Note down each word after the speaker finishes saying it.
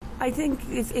I think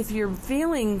if you're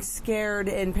feeling scared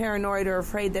and paranoid or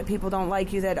afraid that people don't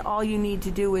like you, that all you need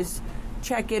to do is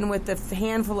check in with the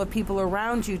handful of people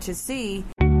around you to see.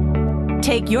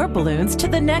 Take your balloons to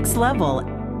the next level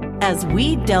as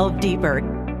we delve deeper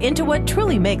into what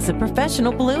truly makes a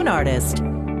professional balloon artist.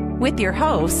 With your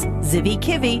hosts, Zivi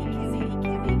Kivi.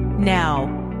 Now,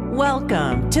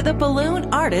 welcome to the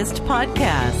Balloon Artist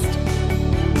Podcast.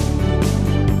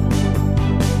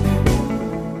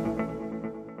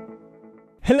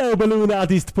 Hello, Balloon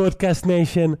Artist Podcast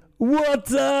Nation.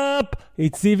 What's up?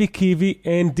 It's Zivi Kivi,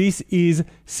 and this is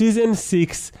Season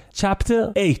 6,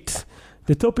 Chapter 8.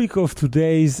 The topic of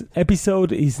today's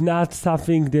episode is not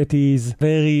something that is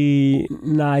very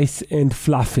nice and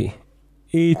fluffy.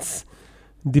 It's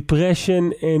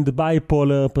depression and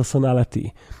bipolar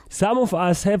personality. Some of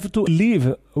us have to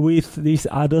live with this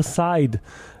other side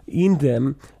in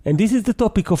them, and this is the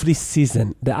topic of this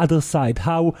season, the other side,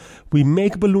 how we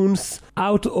make balloons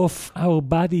out of our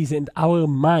bodies and our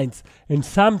minds. And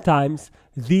sometimes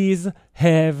these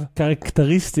have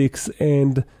characteristics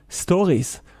and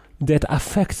stories that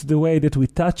affect the way that we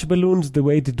touch balloons, the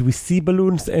way that we see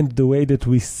balloons, and the way that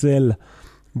we sell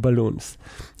balloons.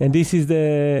 And this is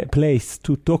the place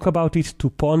to talk about it, to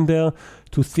ponder,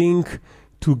 to think,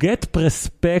 to get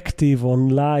perspective on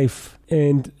life.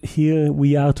 And here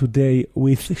we are today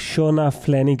with Shona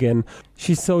Flanagan.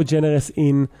 She's so generous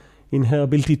in her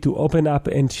ability to open up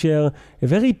and share a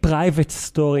very private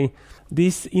story.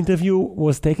 This interview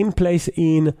was taking place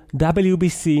in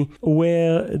WBC,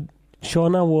 where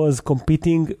Shona was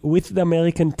competing with the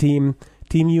American team,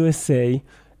 Team USA,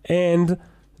 and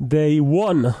they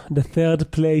won the third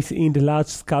place in the large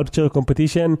sculpture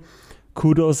competition.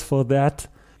 Kudos for that.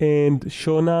 And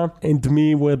Shona and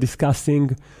me were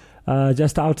discussing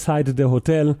just outside the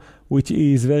hotel, which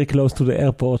is very close to the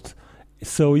airport.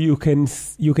 So you can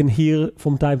hear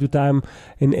from time to time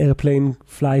an airplane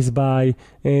flies by,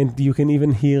 and you can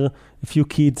even hear a few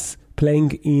kids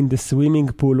playing in the swimming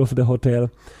pool of the hotel.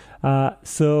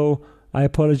 So I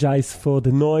apologize for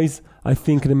the noise. I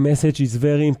think the message is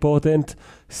very important.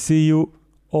 See you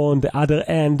on the other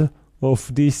end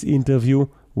of this interview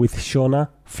with Shona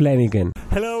Flanagan.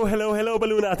 Hello,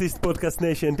 Balloon Artist Podcast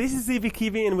Nation. This is Zivi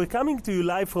Kivi, and we're coming to you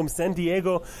live from San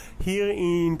Diego here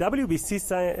in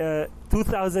WBC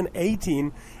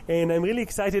 2018. And I'm really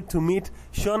excited to meet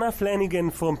Shona Flanagan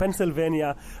from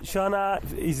Pennsylvania. Shona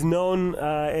is known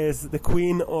as the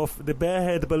queen of the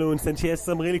bearhead balloons, and she has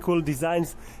some really cool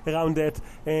designs around that.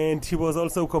 And she was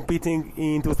also competing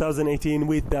in 2018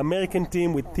 with the American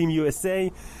team, with Team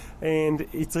USA. And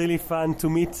it's really fun to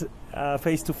meet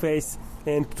face to face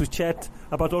and to chat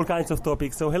about all kinds of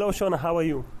topics. So hello, Shona, how are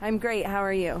you? I'm great. How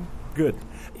are you? Good.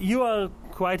 You are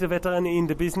quite a veteran in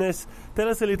the business. Tell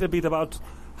us a little bit about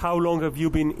how long have you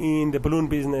been in the balloon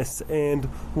business, and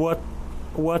what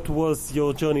was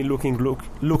your journey looking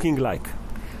like?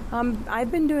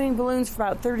 I've been doing balloons for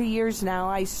about 30 years now.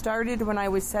 I started when I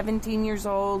was 17 years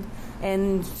old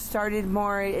and started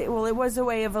more, it was a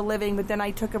way of a living, but then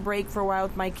I took a break for a while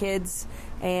with my kids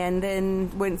and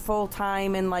then went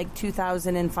full-time in like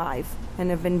 2005 and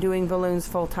have been doing balloons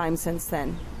full-time since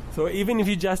then. So even if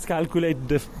you just calculate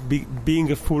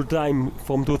being a full-time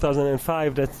from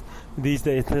 2005, that's these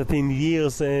days 13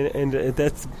 years, and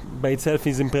that by itself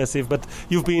is impressive. But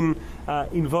you've been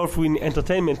involved in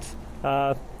entertainment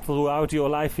throughout your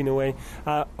life in a way.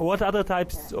 What other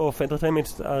types of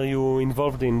entertainment are you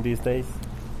involved in these days?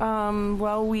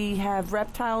 Well, we have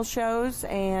reptile shows,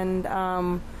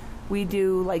 and we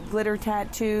do like glitter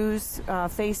tattoos,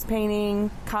 face painting,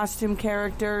 costume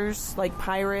characters like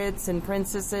pirates and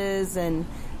princesses and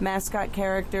mascot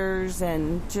characters,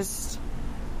 and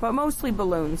but mostly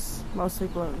balloons.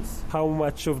 How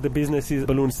much of the business is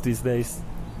balloons these days?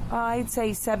 I'd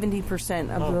say 70%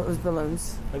 of those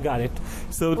balloons. I got it.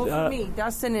 So for me,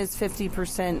 Dustin is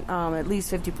 50%, at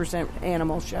least 50%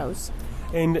 animal shows.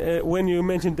 And when you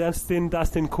mentioned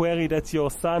Dustin Query, that's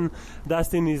your son.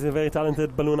 Dustin is a very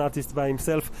talented balloon artist by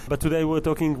himself. But today we're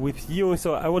talking with you.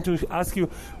 So I want to ask you,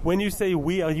 when you say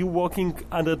we, are you working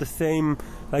under the same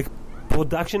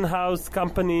production house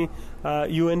company,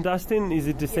 you and Dustin? Is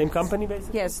it the same company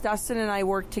basically? Yes, Dustin and I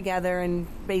work together, and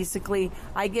basically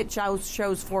I get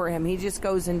shows for him. He just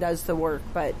goes and does the work,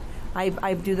 but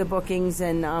I do the bookings,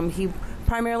 and he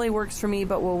primarily works for me,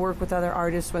 but will work with other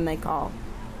artists when they call.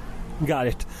 Got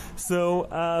it. So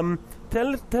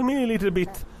tell me a little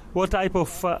bit, what type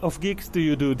of gigs do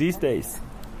you do these days?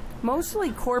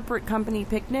 Mostly corporate company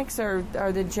picnics are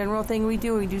the general thing we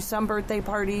do. We do some birthday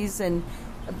parties and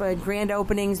grand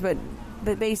openings, but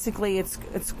but basically it's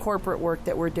corporate work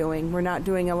that we're doing. We're not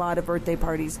doing a lot of birthday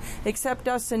parties, except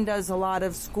Dustin does a lot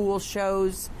of school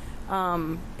shows,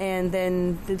 and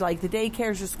then the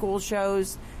daycares are school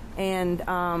shows, and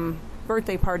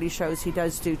birthday party shows he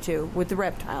does do too with the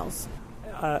reptiles.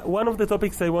 One of the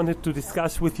topics I wanted to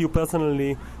discuss with you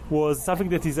personally was something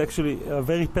that is actually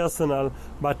very personal,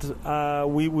 but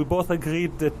we both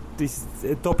agreed that this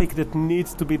is a topic that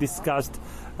needs to be discussed,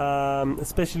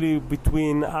 especially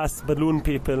between us balloon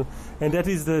people, and that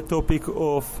is the topic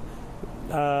of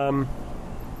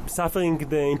suffering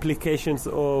the implications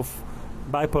of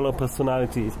bipolar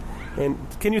personalities. And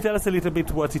can you tell us a little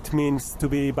bit what it means to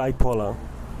be bipolar?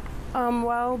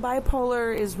 Well,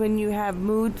 bipolar is when you have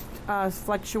mood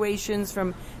fluctuations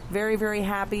from very, very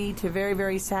happy to very,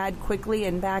 very sad quickly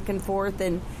and back and forth,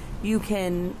 and you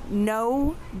can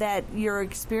know that you're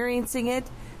experiencing it,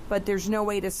 but there's no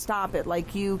way to stop it.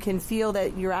 Like, you can feel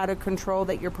that you're out of control,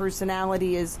 that your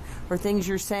personality is, or things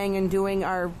you're saying and doing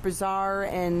are bizarre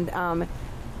and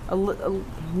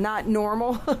not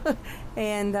normal,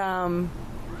 and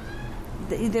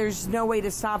there's no way to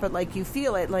stop it. Like, you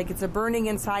feel it, like it's a burning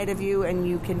inside of you, and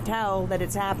you can tell that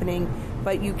it's happening,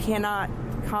 but you cannot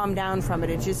calm down from it.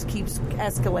 It just keeps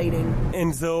escalating.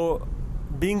 And so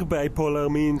being bipolar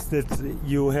means that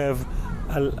you have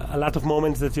a lot of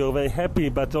moments that you're very happy,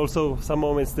 but also some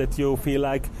moments that you feel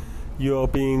like you're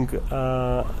being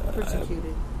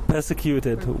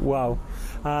persecuted. Wow.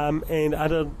 And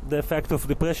under the effect of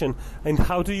depression. And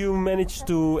how do you manage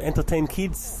to entertain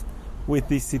kids with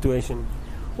this situation?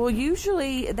 Well,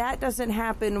 usually that doesn't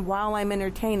happen while I'm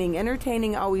entertaining.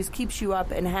 Entertaining always keeps you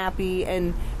up and happy,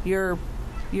 and you're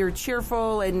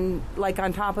cheerful and like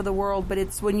on top of the world, but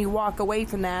it's when you walk away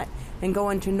from that and go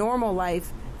into normal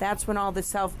life, that's when all the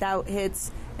self-doubt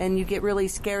hits and you get really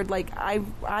scared. Like,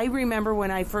 I remember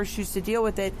when I first used to deal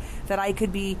with it, that I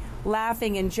could be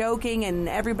laughing and joking and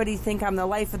everybody think I'm the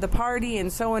life of the party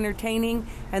and so entertaining,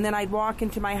 and then I'd walk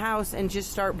into my house and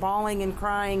just start bawling and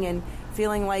crying and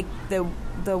feeling like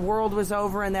the world was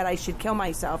over and that I should kill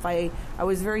myself. I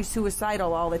was very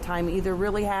suicidal all the time, either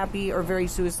really happy or very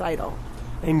suicidal.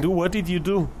 And what did you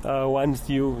do once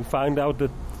you found out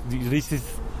that this is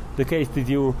the case?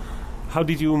 How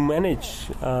did you manage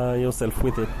yourself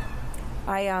with it?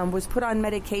 I was put on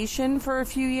medication for a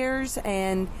few years,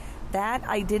 and that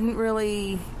I didn't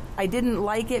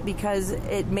like it because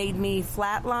it made me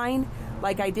flatline.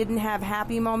 Like, I didn't have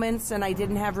happy moments and I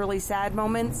didn't have really sad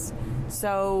moments.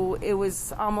 So it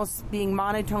was almost being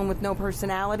monotone with no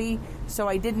personality. So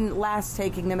I didn't last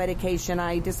taking the medication.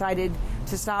 I decided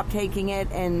to stop taking it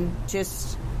and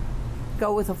just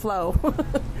go with the flow.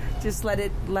 Just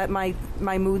let my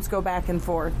moods go back and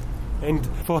forth. And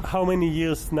for how many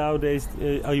years nowadays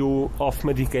are you off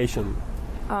medication?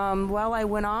 Well, I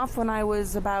went off when I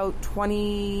was about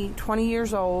 20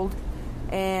 years old,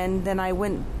 and then I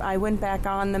went back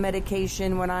on the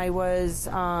medication when I was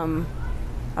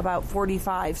about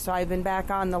 45. So I've been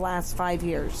back on the last 5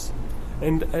 years.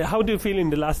 And how do you feel in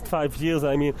the last 5 years?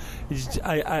 I mean,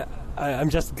 I'm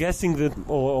just guessing that,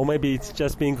 or maybe it's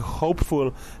just being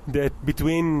hopeful that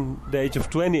between the age of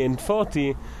 20 and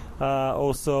 40,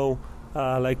 also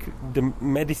like the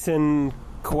medicine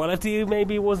quality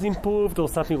maybe was improved or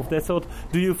something of that sort.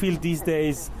 Do you feel these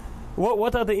days,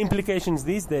 what are the implications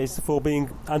these days for being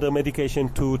under medication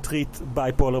to treat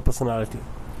bipolar personality?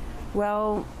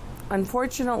 Well,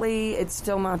 unfortunately, it's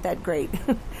still not that great.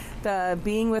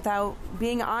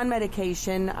 Being on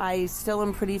medication, I still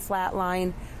am pretty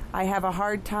flatline. I have a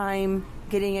hard time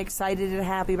getting excited and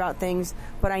happy about things,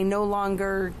 but I no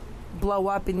longer blow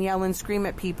up and yell and scream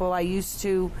at people. I used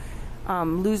to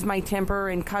lose my temper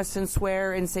and cuss and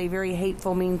swear and say very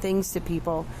hateful, mean things to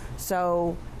people.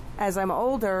 So as I'm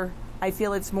older, I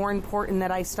feel it's more important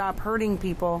that I stop hurting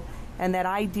people and that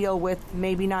I deal with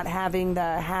maybe not having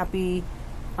the happy,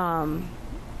 the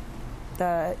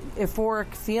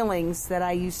euphoric feelings that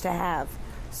I used to have.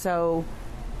 So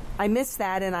I miss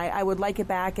that, and I would like it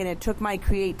back, and it took my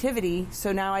creativity.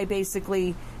 So now I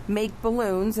basically make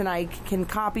balloons, and I can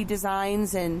copy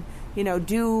designs and,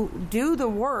 do the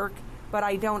work, but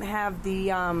I don't have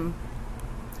the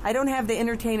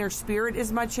entertainer spirit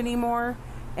as much anymore,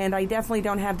 and I definitely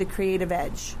don't have the creative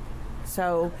edge.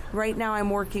 So right now I'm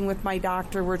working with my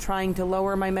doctor. We're trying to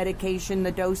lower my medication,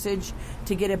 the dosage,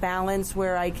 to get a balance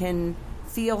where I can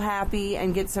feel happy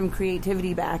and get some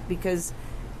creativity back, because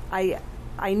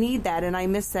I need that, and I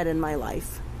miss that in my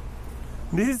life.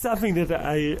 This is something that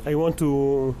I want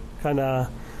to kind of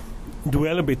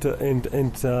dwell a bit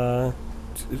and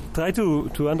try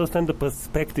to understand the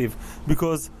perspective,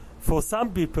 because for some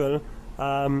people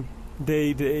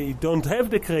they don't have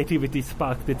the creativity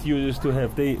spark that you used to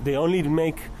have. They only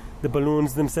make the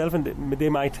balloons themselves, and they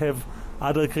might have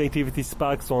other creativity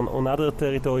sparks on other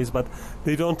territories, but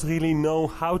they don't really know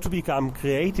how to become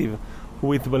creative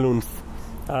with balloons.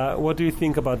 What do you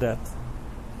think about that?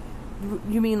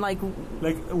 You mean like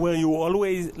were you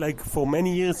always, like for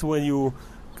many years, were you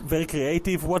very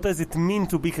creative? What does it mean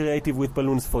to be creative with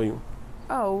balloons for you?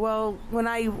 Oh, well, when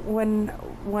I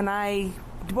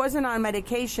wasn't on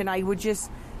medication, I would just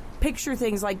picture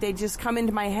things like they'd just come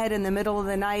into my head in the middle of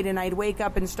the night, and I'd wake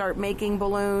up and start making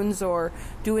balloons or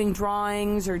doing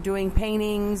drawings or doing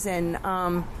paintings, and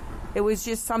it was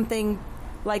just something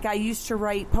like I used to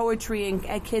write poetry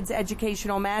at kids'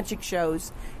 educational magic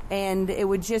shows, and it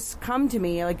would just come to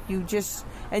me like you'd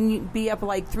be up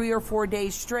like 3 or 4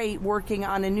 days straight working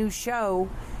on a new show,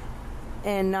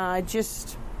 and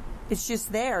it's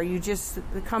just there.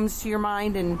 It comes to your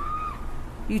mind, and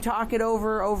you talk it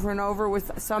over and over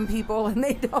with some people, and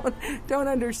they don't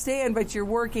understand, but you're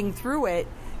working through it.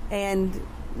 And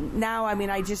now, I mean,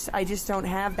 I just don't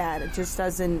have that. It just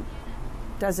doesn't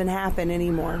happen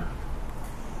anymore.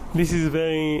 This is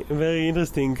very, very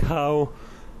interesting. How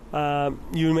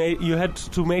you had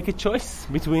to make a choice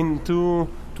between two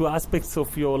aspects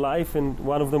of your life, and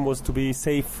one of them was to be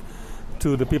safe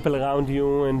to the people around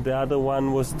you, and the other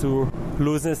one was to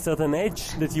lose a certain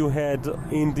edge that you had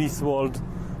in this world,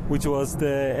 which was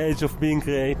the edge of being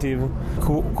creative.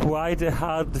 Quite a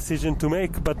hard decision to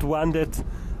make, but one that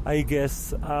I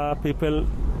guess people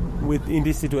in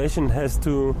this situation has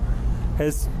to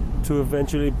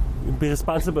eventually be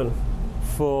responsible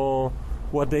for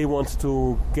what they want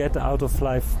to get out of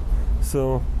life.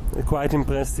 So quite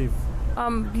impressive.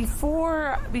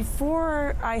 Before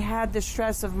I had the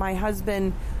stress of my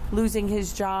husband losing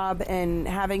his job and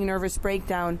having a nervous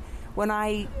breakdown, when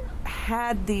I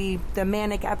had the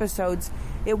manic episodes,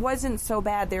 it wasn't so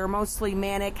bad. They were mostly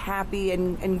manic, happy,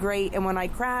 and great. And when I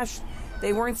crashed,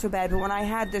 they weren't so bad. But when I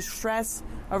had the stress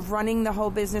of running the whole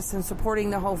business and supporting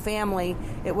the whole family,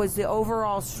 it was the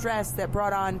overall stress that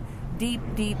brought on deep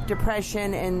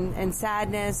depression and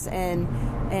sadness and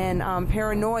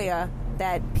paranoia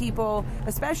that people,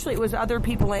 especially it was other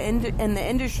people in the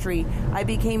industry, I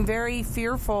became very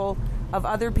fearful of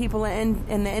other people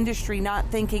in the industry not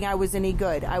thinking I was any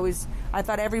good. I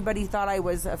thought everybody thought I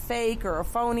was a fake or a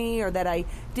phony, or that I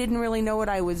didn't really know what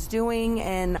I was doing.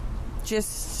 And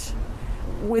just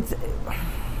with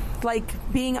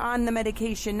like being on the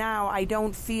medication now, I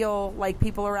don't feel like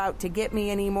people are out to get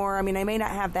me anymore. I mean, I may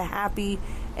not have the happy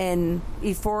and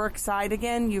euphoric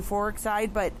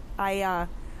side, but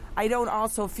I don't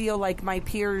also feel like my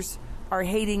peers are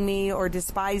hating me or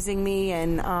despising me,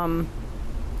 and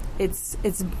it's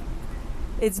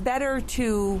better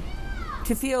to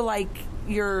feel like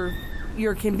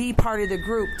you can be part of the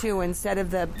group too, instead of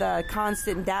the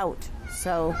constant doubt.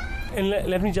 So, and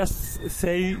let me just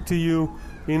say to you,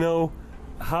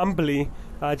 humbly,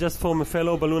 just from a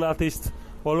fellow balloon artist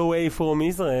all the way from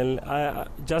Israel,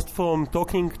 just from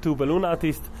talking to balloon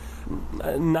artists,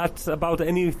 not about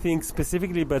anything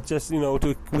specifically, but just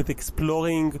with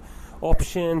exploring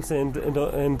options and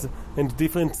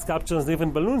different sculptures,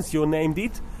 different balloons, your name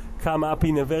did come up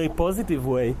in a very positive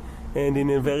way and in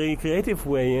a very creative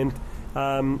way. And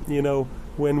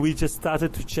when we just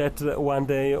started to chat one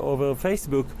day over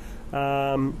Facebook,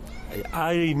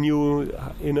 I knew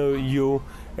you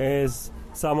as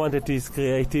someone that is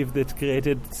creative, that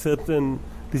created certain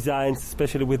designs,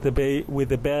 especially with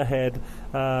the bear head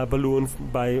balloon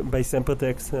by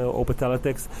Sempertex or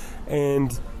Betalatex,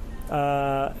 and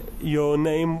your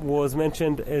name was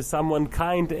mentioned as someone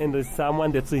kind and as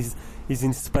someone that is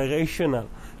inspirational.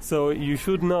 So you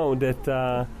should know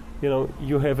that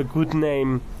you have a good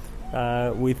name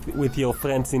with your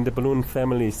friends in the balloon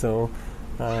family. So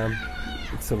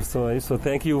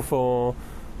thank you for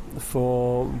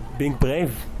being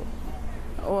brave.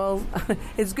 Well,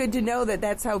 it's good to know that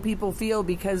that's how people feel,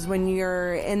 because when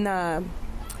you're in the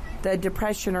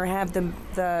depression or have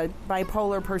the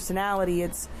bipolar personality,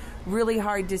 it's really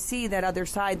hard to see that other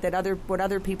side, what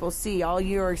other people see. All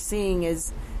you're seeing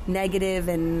is negative,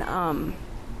 and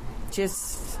it's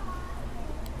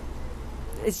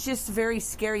just a very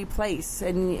scary place,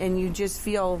 and you just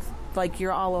feel like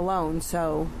you're all alone.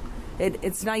 So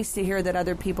it's nice to hear that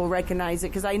other people recognize it,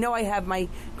 because I know I have my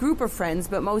group of friends,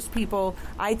 but most people,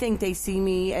 I think they see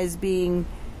me as being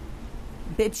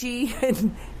bitchy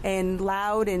and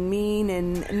loud and mean,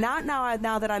 and not now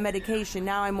that I'm medication.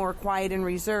 Now I'm more quiet and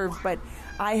reserved, but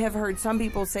I have heard some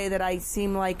people say that I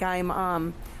seem like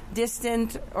I'm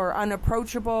distant or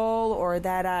unapproachable, or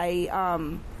that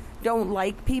I don't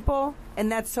like people,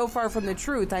 and that's so far from the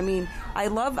truth. I mean, I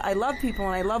love people,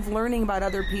 and I love learning about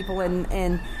other people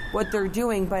and what they're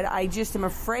doing, but I just am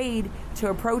afraid to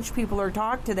approach people or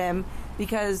talk to them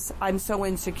because I'm so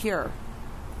insecure.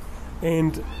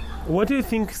 And what do you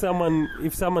think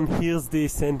if someone hears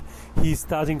this and he's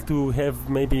starting to have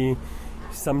maybe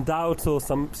some doubts or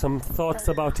some thoughts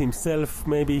about himself,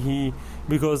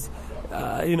 because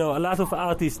a lot of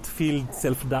artists feel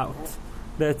self-doubt.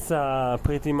 That's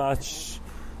pretty much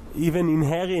even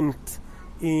inherent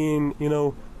in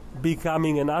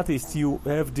becoming an artist. You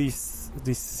have this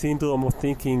syndrome of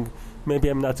thinking, maybe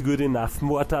I'm not good enough.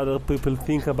 What other people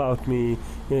think about me?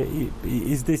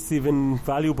 Is this even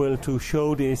valuable to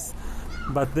show this?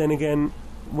 But then again,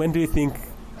 when do you think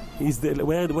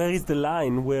where is the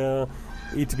line where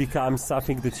it becomes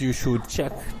something that you should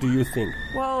check, do you think?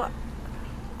 Well,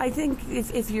 I think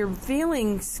if you're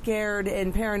feeling scared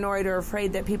and paranoid or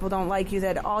afraid that people don't like you,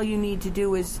 that all you need to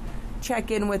do is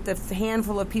check in with the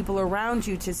handful of people around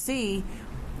you to see.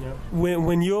 Yep.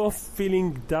 When you're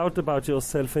feeling doubt about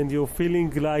yourself and you're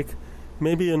feeling like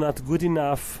maybe you're not good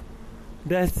enough,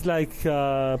 that's like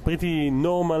a pretty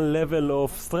normal level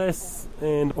of stress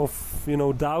and of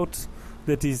doubt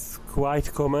that is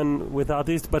quite common with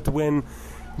artists. But when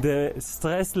the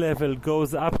stress level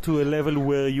goes up to a level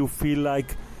where you feel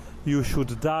like you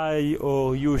should die,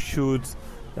 or you shouldn't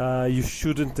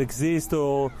exist,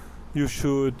 or you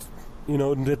should,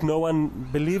 that no one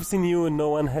believes in you and no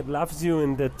one loves you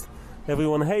and that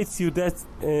everyone hates you, that's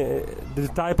the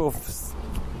type of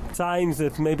signs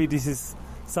that maybe this is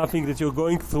something that you're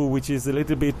going through, which is a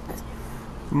little bit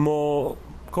more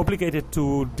complicated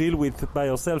to deal with by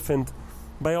yourself. And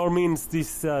by all means,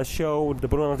 this show, the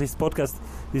Balloon Artist Podcast,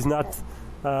 is not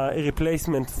a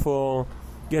replacement for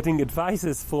getting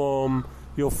advices from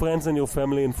your friends and your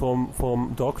family and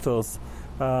from doctors.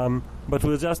 But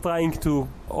we're just trying to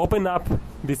open up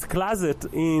this closet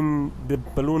in the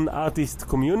balloon artist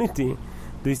community,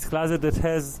 this closet that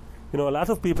has a lot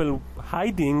of people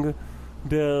hiding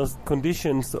their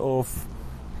conditions of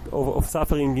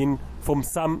suffering from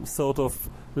some sort of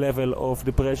level of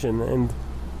depression.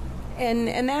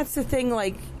 And that's the thing,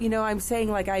 I'm saying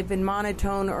I've been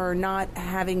monotone or not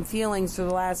having feelings for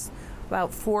the last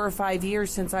about 4 or 5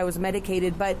 years since I was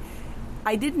medicated, but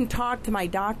I didn't talk to my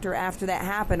doctor after that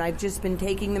happened. I've just been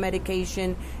taking the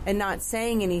medication and not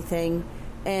saying anything.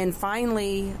 And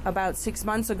finally, about 6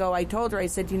 months ago, I told her, I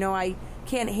said, I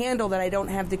can't handle that I don't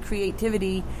have the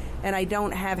creativity and I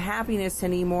don't have happiness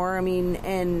anymore.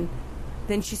 And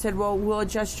then she said, well, we'll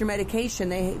adjust your medication.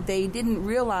 They didn't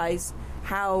realize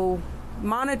how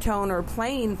monotone or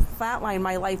plain flatline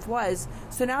my life was.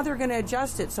 So now they're going to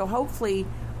adjust it. So hopefully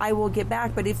I will get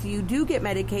back. But if you do get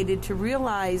medicated, to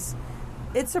realize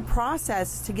it's a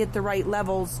process to get the right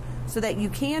levels so that you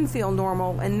can feel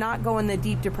normal and not go in the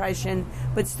deep depression,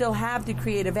 but still have the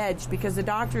creative edge, because the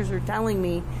doctors are telling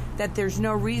me that there's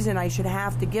no reason I should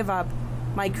have to give up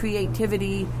my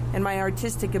creativity and my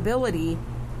artistic ability,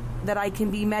 that I can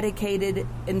be medicated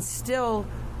and still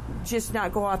just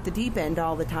not go off the deep end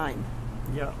all the time.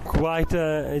 Yeah, quite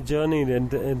a journey,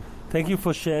 and thank you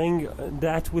for sharing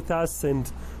that with us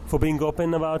and for being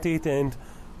open about it. And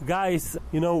guys,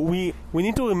 we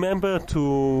need to remember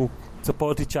to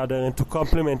support each other and to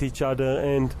complement each other.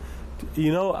 And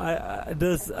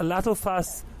there's a lot of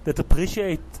us that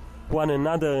appreciate one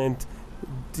another, and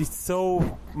it's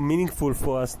so meaningful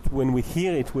for us when we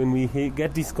hear it, when we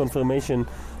get this confirmation.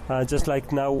 Just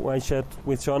like now, I shared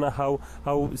with Shona how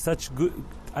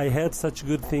I heard such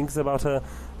good things about her,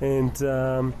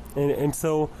 and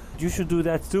so you should do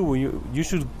that too. You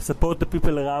should support the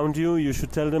people around you. You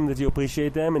should tell them that you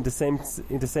appreciate them. At the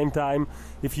same time,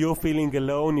 if you're feeling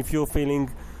alone, if you're feeling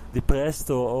depressed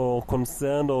or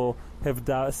concerned or have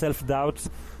self-doubt,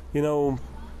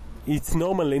 it's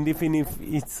normal. And even if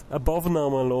it's above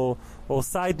normal or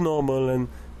side normal, and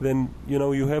then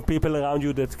you have people around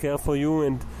you that care for you,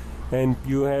 and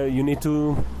you need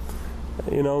to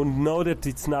know that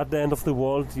it's not the end of the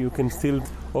world. You can still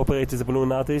operate as a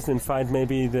balloon artist and find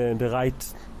maybe the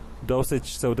right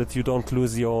dosage so that you don't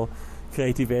lose your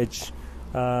creative edge.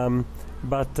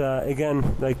 But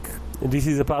again, this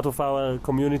is a part of our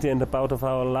community and a part of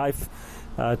our life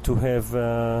to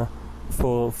have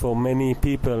for many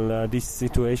people this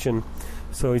situation.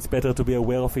 So it's better to be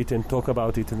aware of it and talk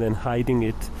about it than hiding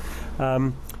it.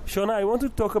 Shona, I want to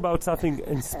talk about something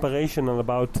inspirational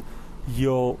about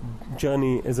your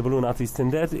journey as a balloon artist,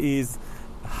 and that is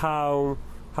how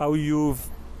you've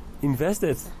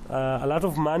invested a lot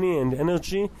of money and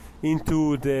energy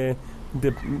into the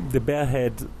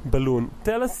Bearhead balloon.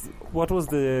 Tell us what was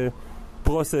the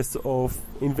process of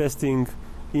investing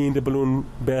in the balloon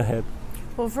bear head?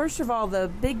 Well, first of all, the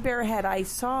big bear head I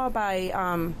saw by,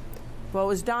 it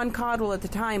was Don Caudle at the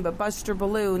time, but Buster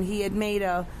Balloon, he had made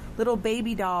a little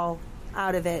baby doll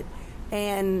out of it.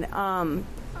 And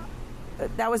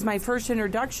that was my first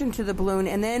introduction to the balloon.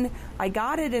 And then I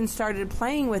got it and started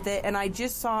playing with it, and I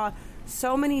just saw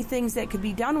so many things that could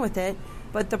be done with it.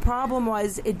 But the problem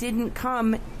was it didn't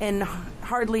come in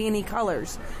hardly any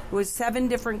colors. It was 7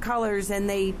 different colors,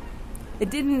 and it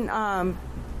didn't...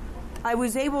 I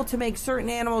was able to make certain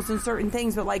animals and certain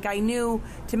things, but like I knew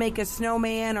to make a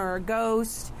snowman or a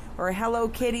ghost or a Hello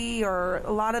Kitty or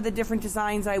a lot of the different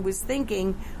designs I was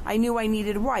thinking, I knew I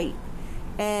needed white.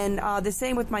 And the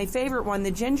same with my favorite one, the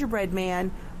gingerbread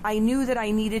man, I knew that I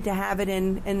needed to have it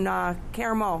in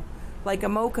caramel, like a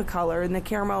mocha color, in the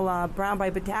caramel brown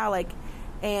by Batalic.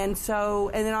 And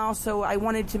then also I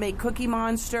wanted to make Cookie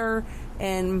Monster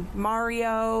and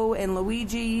Mario and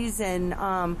Luigi's and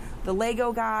the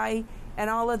Lego guy, and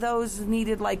all of those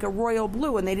needed like a royal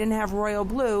blue, and they didn't have royal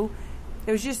blue.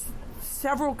 There was just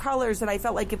several colors that I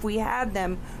felt like if we had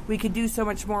them, we could do so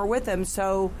much more with them.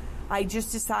 So I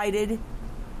just decided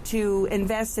to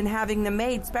invest in having them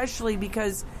made, especially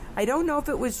because I don't know if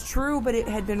it was true, but it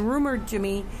had been rumored to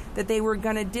me that they were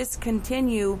going to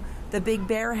discontinue the big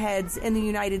bear heads in the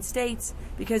United States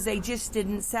because they just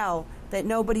didn't sell, that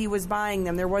nobody was buying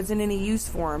them. There wasn't any use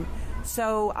for them.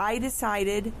 So I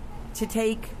decided to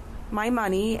take my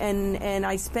money, and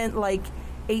I spent like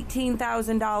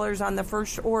 $18,000 on the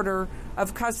first order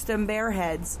of custom bear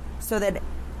heads so that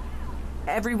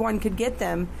everyone could get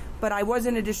them. But I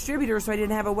wasn't a distributor, so I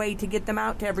didn't have a way to get them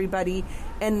out to everybody.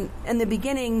 And in the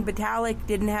beginning, Batalic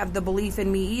didn't have the belief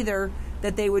in me either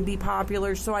that they would be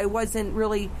popular, so I wasn't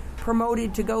really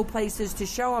promoted to go places to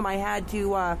show them. I had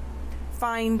to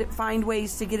find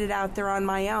ways to get it out there on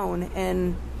my own.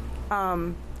 And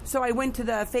so I went to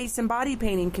the face and body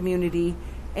painting community,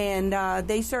 and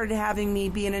they started having me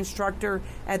be an instructor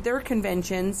at their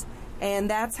conventions. And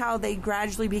that's how they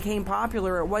gradually became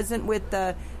popular. It wasn't with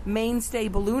the mainstay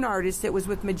balloon artists. It was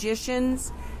with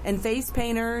magicians and face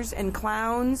painters and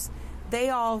clowns. They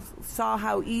all saw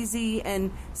how easy and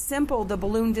simple the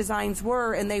balloon designs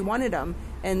were, and they wanted them.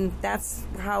 And that's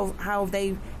how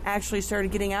they actually started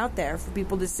getting out there for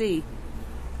people to see.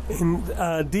 And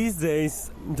these days,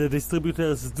 the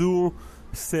distributors do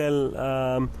sell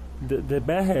the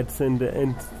bear heads.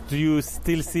 And do you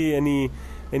still see any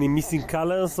missing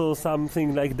colors or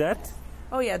something like that?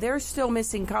 Oh yeah, there's still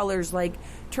missing colors, like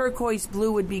turquoise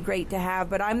blue would be great to have,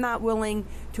 but I'm not willing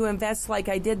to invest like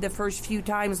I did the first few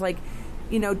times. Like,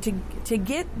 you know, to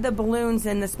get the balloons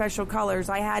in the special colors,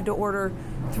 I had to order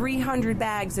 300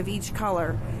 bags of each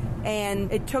color, and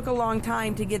it took a long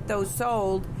time to get those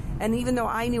sold. And even though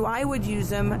I knew I would use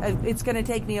them, it's going to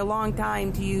take me a long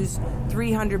time to use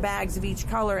 300 bags of each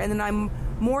color. And then I'm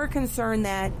more concerned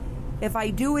that if I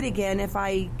do it again, if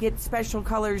I get special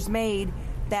colors made,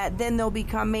 that then they'll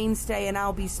become mainstay and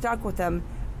I'll be stuck with them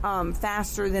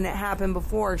faster than it happened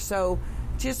before. So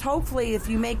just hopefully if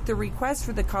you make the request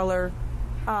for the color,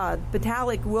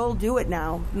 Batalic will do it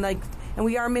now. And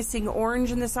we are missing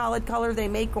orange in the solid color. They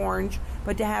make orange,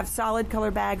 but to have solid color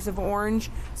bags of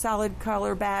orange, solid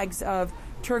color bags of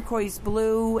turquoise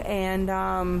blue,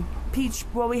 and peach.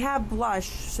 Well, we have blush.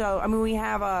 So, I mean, we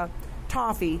have a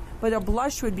toffee, but a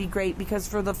blush would be great because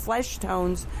for the flesh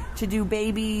tones, to do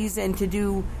babies and to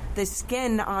do the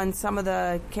skin on some of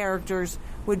the characters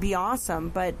would be awesome.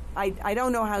 But I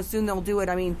don't know how soon they'll do it.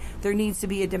 I mean, there needs to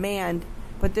be a demand,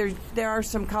 but there are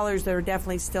some colors that are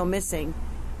definitely still missing.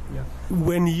 Yeah.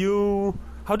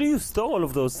 How do you store all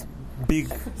of those big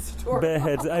bear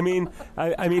heads? I mean,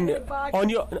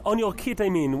 on your kit. I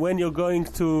mean, when you're going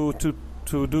to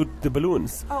do the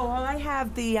balloons. Oh, well, I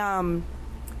have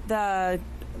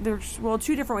there's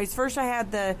two different ways. First, I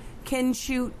had the Kin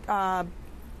Shoot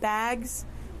bags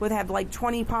would have like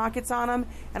 20 pockets on them,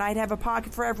 and I'd have a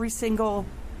pocket for every single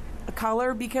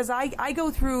color because I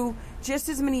go through just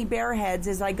as many bear heads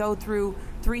as I go through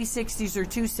 360s or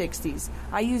 260s.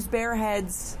 I use bear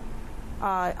heads.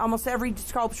 Almost every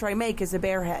sculpture I make is a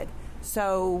bear head.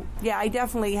 So, yeah, I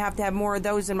definitely have to have more of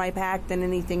those in my pack than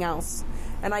anything else.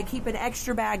 And I keep an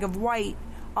extra bag of white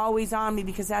always on me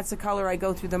because that's the color I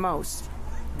go through the most.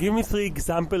 Give me 3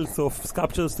 examples of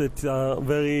sculptures that are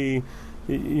very,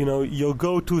 your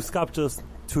go-to sculptures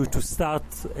to start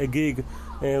a gig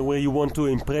where you want to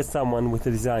impress someone with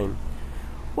a design.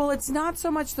 Well, it's not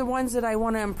so much the ones that I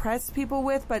want to impress people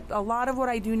with, but a lot of what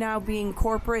I do now being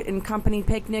corporate and company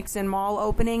picnics and mall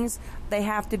openings, they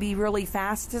have to be really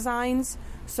fast designs.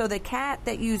 So the cat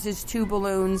that uses 2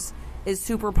 balloons is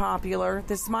super popular.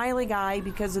 The smiley guy,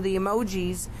 because of the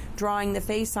emojis drawing the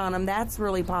face on them, that's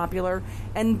really popular.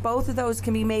 And both of those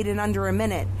can be made in under a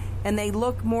minute, and they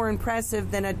look more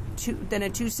impressive than a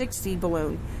 260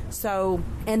 balloon. So,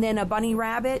 and then a bunny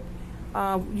rabbit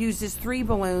uses 3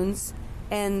 balloons,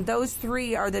 and those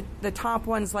 3 are the top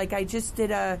ones. Like I just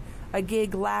did a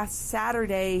gig last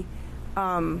Saturday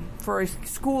for a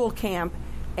school camp,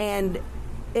 and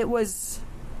it was,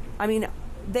 I mean,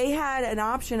 they had an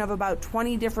option of about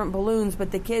 20 different balloons,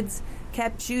 but the kids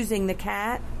kept choosing the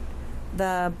cat,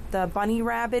 the bunny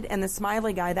rabbit, and the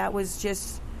smiley guy.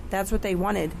 That's what they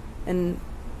wanted, and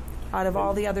out of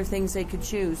all the other things they could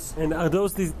choose. And are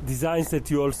those designs that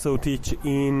you also teach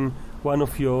in one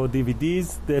of your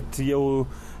DVDs that you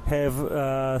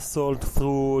have sold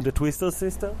through the Twister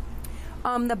Sister?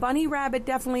 The bunny rabbit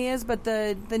definitely is, but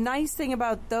the nice thing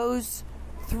about those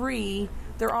 3,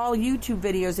 they're all YouTube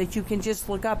videos that you can just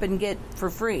look up and get for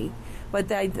free.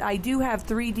 But I do have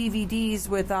 3 DVDs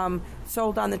with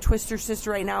sold on the Twister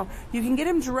Sister right now. You can get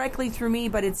them directly through me,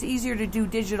 but it's easier to do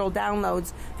digital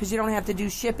downloads because you don't have to do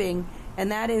shipping,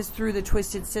 and that is through the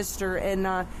Twisted Sister.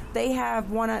 And they have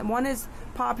one is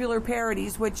popular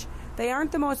parodies, which they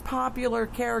aren't the most popular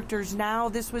characters now.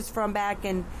 This was from back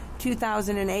in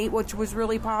 2008, which was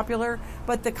really popular,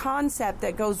 but the concept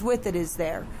that goes with it is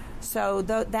there. So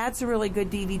that's a really good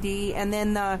DVD. And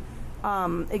then the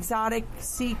exotic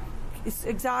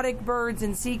birds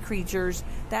and sea creatures,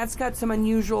 that's got some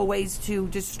unusual ways to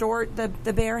distort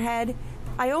the bear head.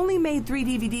 I only made 3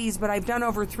 DVDs, but I've done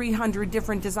over 300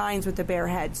 different designs with the bear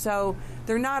head. So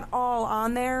they're not all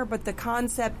on there, but the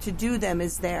concept to do them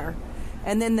is there.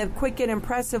 And then the quick and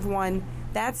impressive one,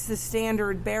 that's the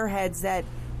standard bear heads that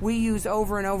we use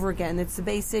over and over again. It's the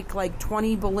basic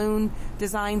 20 balloon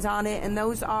designs on it, and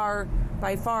those are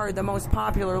by far the most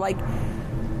popular. Like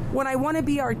when I want to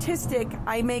be artistic,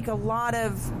 I make a lot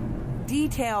of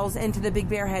details into the big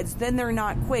bear heads. Then they're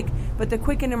not quick, but the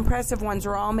quick and impressive ones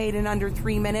are all made in under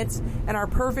 3 minutes and are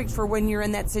perfect for when you're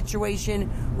in that situation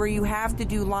where you have to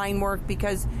do line work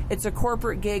because it's a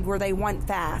corporate gig where they want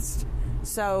fast.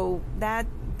 So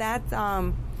that's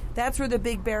where the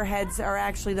big bear heads are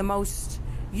actually the most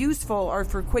useful, or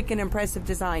for quick and impressive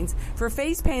designs. For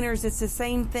face painters, it's the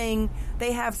same thing.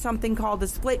 They have something called a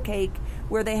split cake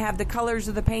where they have the colors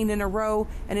of the paint in a row,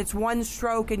 and it's one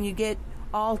stroke, and you get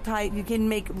all type. You can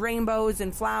make rainbows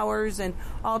and flowers and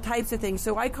all types of things.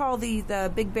 So I call the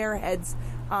big bear heads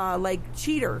like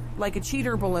a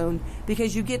cheater balloon,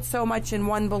 because you get so much in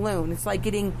one balloon. It's like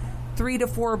getting 3 to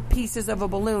 4 pieces of a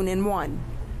balloon in one.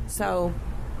 So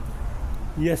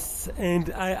yes,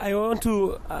 and I want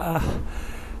to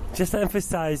just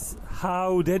emphasize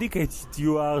how dedicated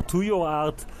you are to your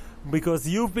art, because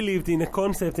you've believed in a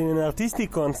concept, in an artistic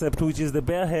concept, which is the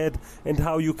bear head, and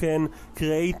how you can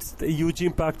create a huge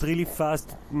impact really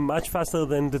fast, much faster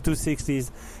than the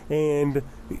 260s, and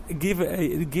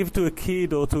give to a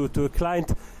kid or to a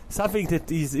client something that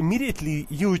is immediately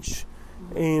huge.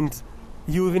 And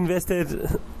you've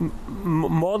invested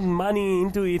more money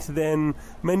into it than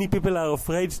many people are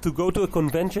afraid to go to a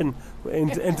convention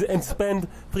and spend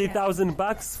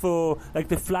 $3,000 for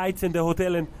the flights and the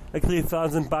hotel, and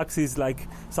 $3,000 is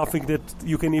something that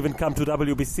you can even come to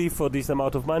WBC for this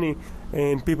amount of money.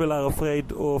 And people are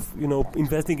afraid of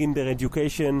investing in their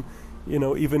education,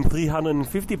 even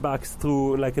 $350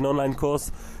 through an online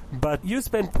course. But you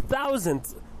spent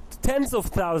thousands, tens of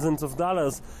thousands of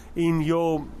dollars in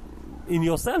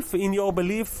yourself, in your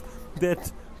belief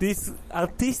that this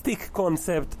artistic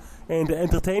concept and the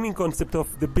entertaining concept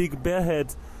of the big bear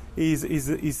head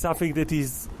is something that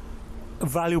is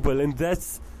valuable, and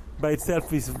that's by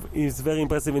itself is very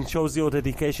impressive and shows your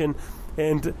dedication.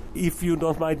 And if you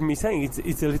don't mind me saying,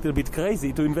 it's a little bit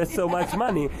crazy to invest so much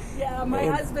money. Yeah, my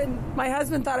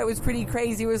husband thought it was pretty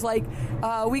crazy. It was like,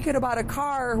 we could have bought a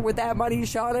car with that money,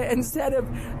 Shauna, instead of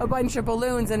a bunch of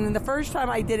balloons. And the first time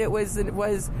I did it was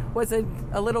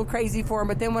a little crazy for him.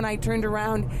 But then when I turned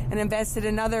around and invested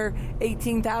another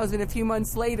 $18,000 a few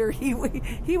months later, he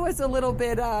was a little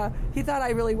bit. He thought I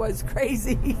really was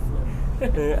crazy.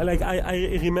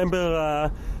 I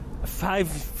remember.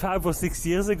 5 or 6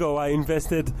 years ago, I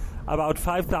invested about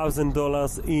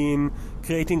 $5,000 in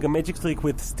creating a magic trick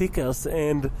with stickers,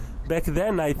 and back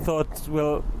then I thought,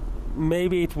 well,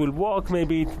 maybe it will work,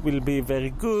 maybe it will be very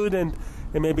good, and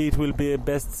maybe it will be a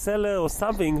bestseller or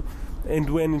something. And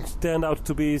when it turned out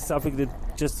to be something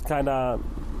that just kind of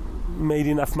made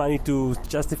enough money to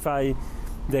justify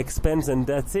the expense, and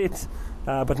that's it,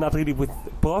 but not really with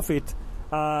profit,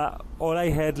 all I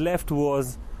had left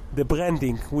was the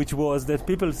branding, which was that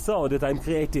people saw that I'm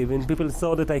creative and people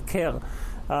saw that I care.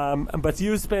 But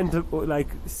you spend like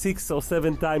 6 or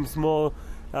 7 times more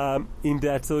in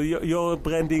that. So your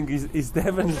branding is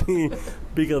definitely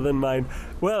bigger than mine.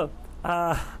 Well,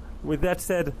 with that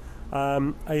said,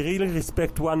 I really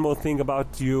respect one more thing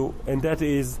about you, and that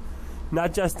is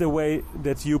not just the way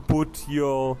that you put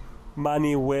your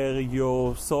money where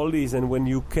your soul is, and when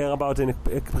you care about a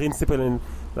principle and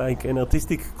like an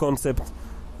artistic concept,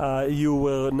 you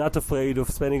were not afraid of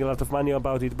spending a lot of money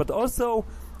about it. But also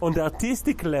on the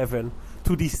artistic level,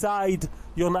 to decide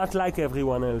you're not like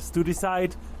everyone else, to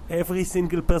decide every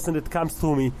single person that comes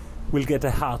through me will get a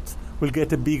heart, will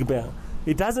get a big bear.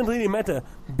 It doesn't really matter.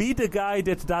 Be the guy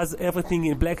that does everything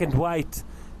in black and white.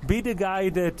 Be the guy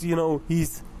that,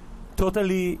 he's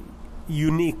totally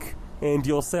unique and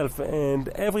yourself, and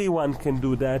everyone can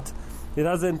do that.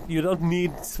 You don't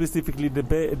need specifically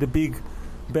the big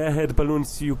bear head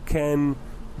balloons. You can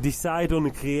decide on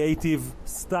a creative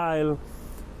style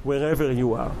wherever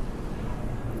you are.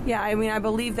 Yeah, I mean, I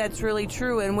believe that's really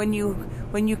true. And when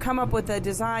you come up with a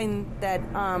design that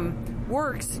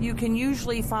works, you can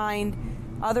usually find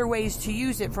other ways to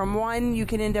use it. From one, you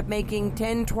can end up making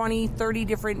 10, 20, 30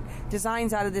 different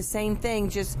designs out of the same thing,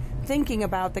 just thinking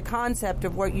about the concept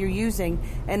of what you're using.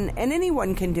 And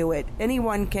anyone can do it.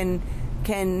 Anyone can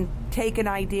take an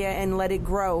idea and let it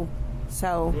grow.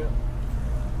 So... Yeah.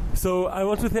 So I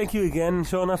want to thank you again,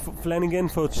 Shawna Flanagan,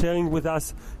 for sharing with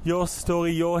us your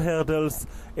story, your hurdles,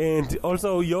 and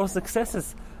also your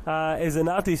successes as an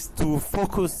artist to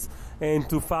focus and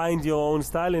to find your own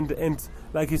style. And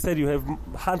like you said, you have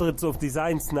hundreds of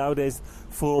designs nowadays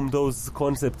from those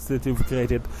concepts that you've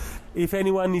created. If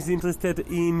anyone is interested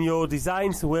in your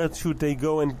designs, where should they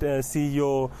go and see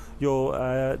your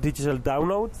digital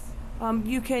downloads?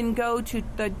 You can go to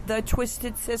the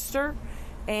Twisted Sister.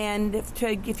 And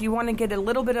if you want to get a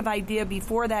little bit of idea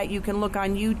before that, you can look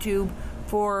on YouTube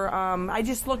for, I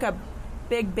just look up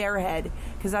Big Bear Head,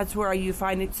 because that's where you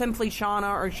find it, simply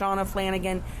Shawna or Shawna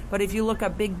Flanagan. But if you look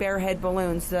up Big Bear Head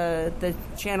Balloons, the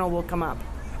channel will come up.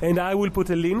 And I will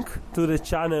put a link to the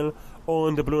channel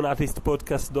on the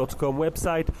balloonartistpodcast.com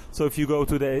website. So if you go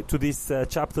to this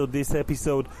chapter, this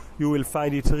episode, you will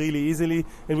find it really easily,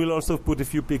 and we'll also put a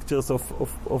few pictures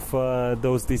of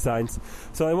those designs.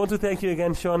 So I want to thank you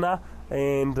again, Shawna,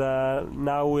 and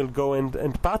now we'll go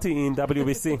and party in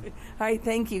WBC. All right,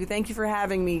 thank you for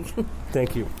having me.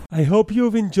 Thank you. I hope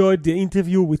you've enjoyed the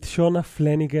interview with Shawna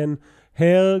Flanagan.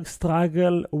 Her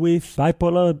struggle with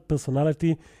bipolar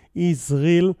personality is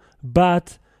real,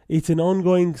 but it's an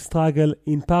ongoing struggle.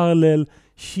 In parallel,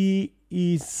 she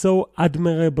is so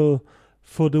admirable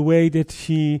for the way that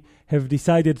she have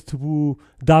decided to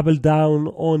double down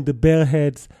on the bear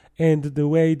heads and the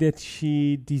way that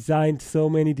she designed so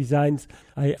many designs.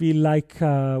 I feel like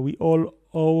we all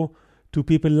owe to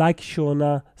people like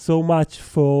Shawna so much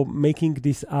for making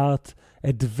this art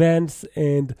advance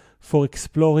and for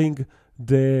exploring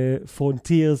the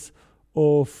frontiers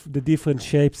of the different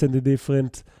shapes and the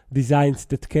different designs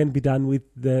that can be done with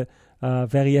the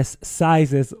various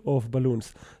sizes of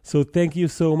balloons. So thank you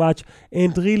so much.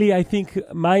 And really, I think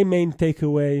my main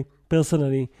takeaway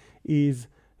personally is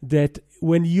that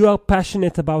when you are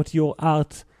passionate about your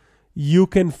art, you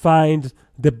can find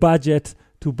the budget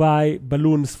to buy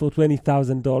balloons for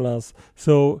 $20,000.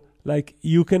 So like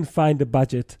you can find the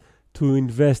budget to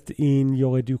invest in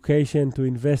your education, to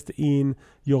invest in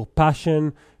your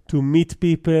passion, to meet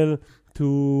people,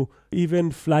 to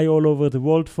even fly all over the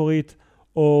world for it,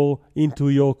 or into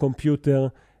your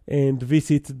computer and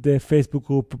visit the Facebook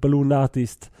group Balloon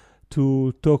Artist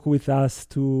to talk with us,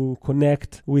 to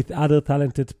connect with other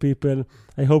talented people.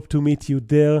 I hope to meet you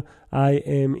there. I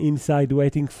am inside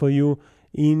waiting for you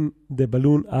in the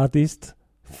Balloon Artist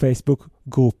Facebook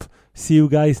group. See you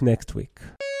guys next week.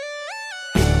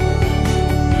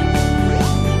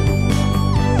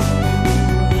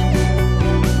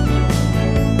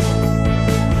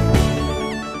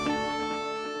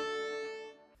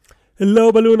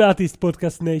 Hello, Balloon Artist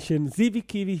Podcast Nation. Zivi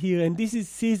Kivi here, and this is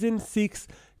Season 6,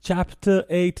 Chapter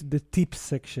 8, the Tips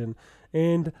section.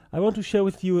 And I want to share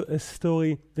with you a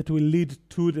story that will lead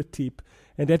to the tip.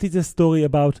 And that is a story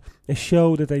about a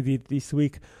show that I did this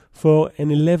week for an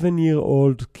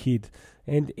 11-year-old kid.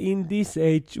 And in this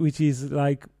age, which is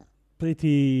like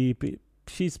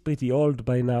she's pretty old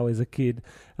by now as a kid.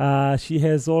 She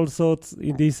has all sorts,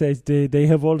 in this age, they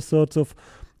have all sorts of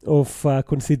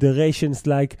considerations,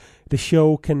 like the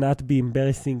show cannot be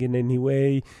embarrassing in any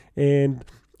way, and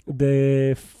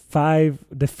the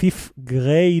fifth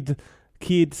grade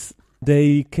kids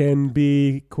they can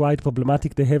be quite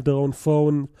problematic. They have their own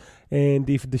phone, and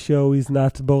if the show is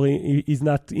not boring, is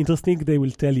not interesting, they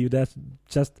will tell you that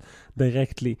just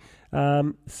directly.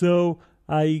 So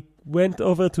I went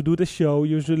over to do the show.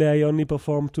 Usually I only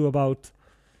perform to about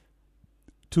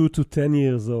 2 to 10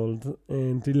 years old,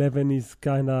 and 11 is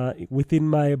kind of within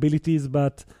my abilities,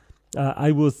 but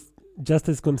I was just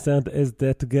as concerned as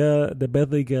that girl, the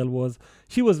birthday girl was.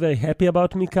 She was very happy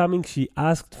about me coming. She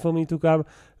asked for me to come,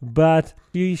 but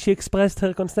she expressed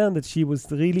her concern that she was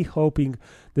really hoping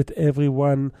that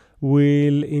everyone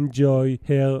will enjoy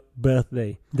her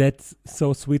birthday. That's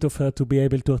so sweet of her to be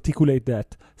able to articulate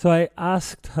that. So I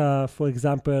asked her, for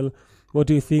example, what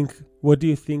do you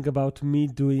think about me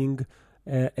doing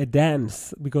a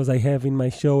dance, because I have in my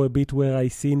show a bit where I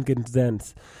sing and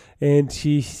dance. And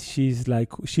she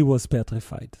was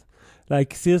petrified.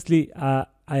 Like, seriously, I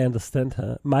understand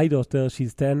her. My daughter,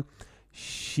 she's 10.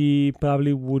 She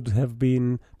probably would have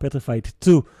been petrified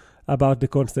too about the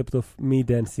concept of me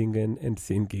dancing and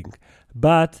singing.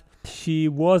 But she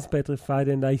was petrified,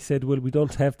 and I said, well, we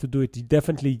don't have to do it.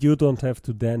 Definitely you don't have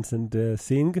to dance and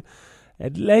sing.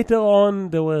 And later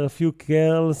on, there were a few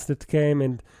girls that came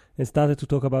and started to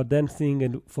talk about dancing.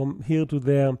 And from here to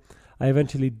there, I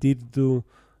eventually did do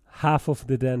half of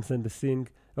the dance and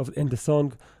the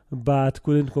song, but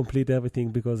couldn't complete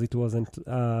everything because it wasn't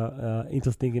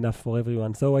interesting enough for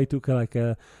everyone. So I took like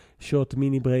a short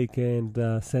mini break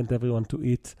and sent everyone to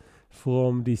eat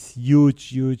from this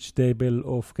huge table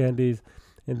of candies,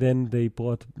 and then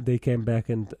they came back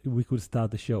and we could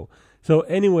start the show. So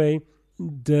anyway,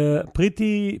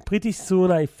 pretty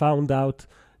soon I found out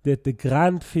that the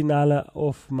grand finale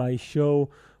of my show,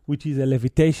 which is a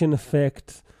levitation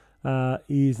effect,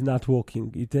 is not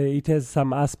working. It has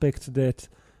some aspect that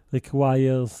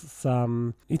requires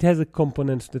it has a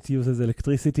component that uses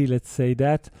electricity, let's say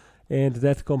that, and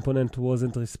that component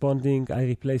wasn't responding. I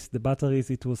replaced the batteries,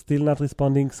 it was still not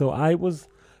responding. So I was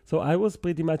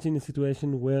pretty much in a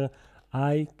situation where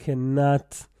I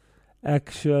cannot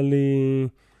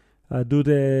actually do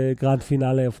the grand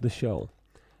finale of the show.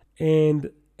 And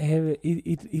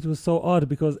it was so odd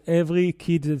because every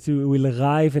kid that will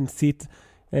arrive and sit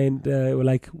and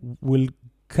will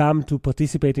come to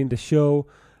participate in the show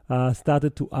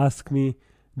started to ask me,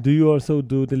 do you also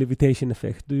do the levitation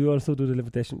effect? Do you also do the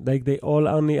levitation? Like, they all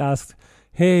only asked,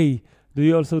 hey, do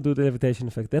you also do the levitation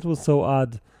effect? That was so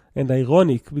odd and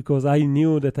ironic because I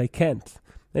knew that I can't.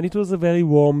 And it was a very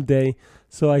warm day.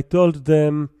 So I told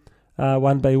them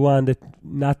one by one that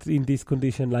not in this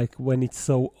condition, like when it's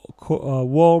so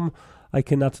warm, I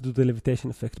cannot do the levitation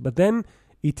effect. But then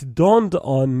it dawned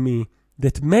on me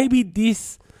that maybe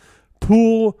this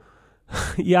poor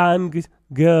young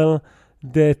girl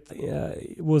that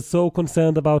was so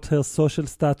concerned about her social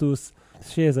status,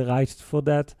 she has a right for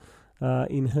that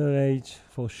in her age,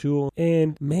 for sure.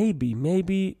 And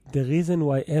maybe the reason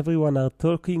why everyone are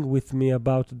talking with me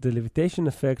about the levitation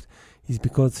effect is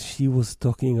because she was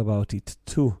talking about it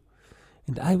too.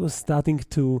 And I was starting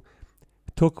to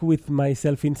talk with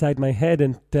myself inside my head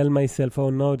and tell myself, oh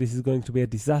no, this is going to be a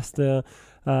disaster.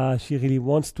 She really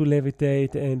wants to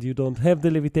levitate and you don't have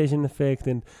the levitation effect,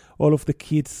 and all of the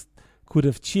kids could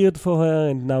have cheered for her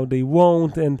and now they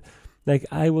won't. And like,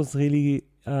 I was really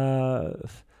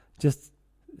just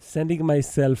sending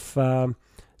myself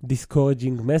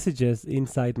discouraging messages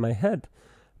inside my head.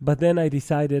 But then I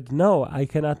decided, no, I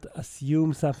cannot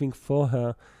assume something for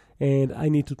her, and I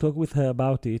need to talk with her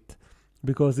about it,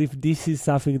 because if this is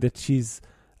something that she's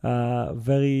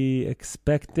very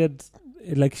expected,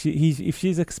 like if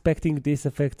she's expecting this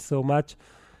effect so much,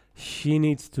 she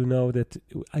needs to know that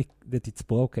it's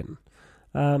broken.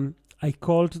 I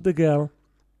called the girl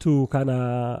to kind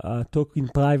of talk in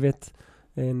private,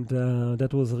 and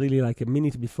that was really like a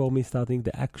minute before me starting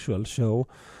the actual show.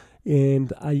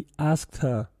 And I asked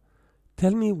her,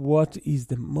 tell me what is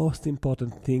the most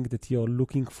important thing that you're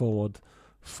looking forward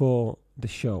for the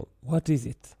show. What is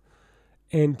it?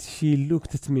 And she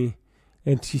looked at me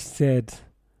and she said,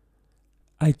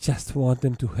 I just want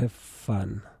them to have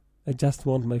fun. I just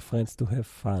want my friends to have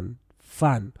fun.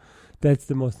 Fun. That's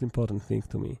the most important thing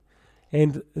to me.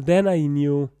 And then I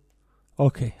knew,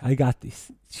 okay, I got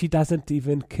this. She doesn't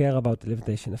even care about the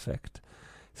levitation effect.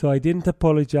 So I didn't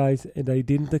apologize and I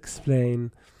didn't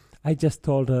explain. I just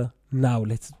told her, now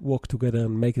let's work together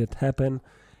and make that happen.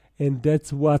 And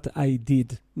that's what I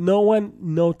did. No one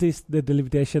noticed that the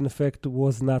levitation effect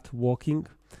was not working.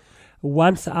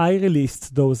 Once I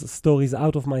released those stories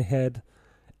out of my head,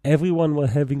 everyone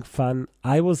was having fun.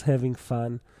 I was having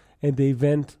fun. And the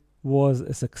event was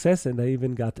a success. And I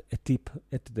even got a tip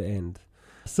at the end.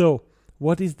 So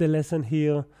what is the lesson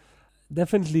here?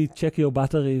 definitely check your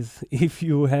batteries if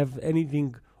you have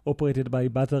anything operated by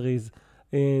batteries,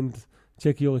 and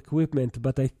check your equipment.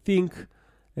 But I think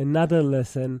another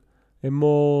lesson, a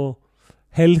more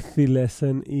healthy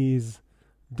lesson, is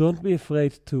don't be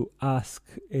afraid to ask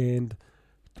and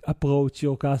approach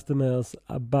your customers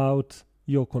about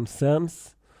your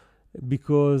concerns,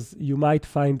 because you might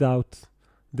find out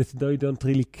that they don't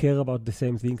really care about the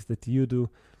same things that you do.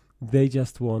 They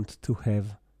just want to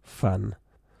have fun.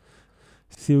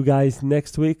 See you guys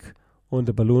next week on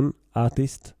the Balloon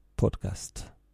Artist Podcast.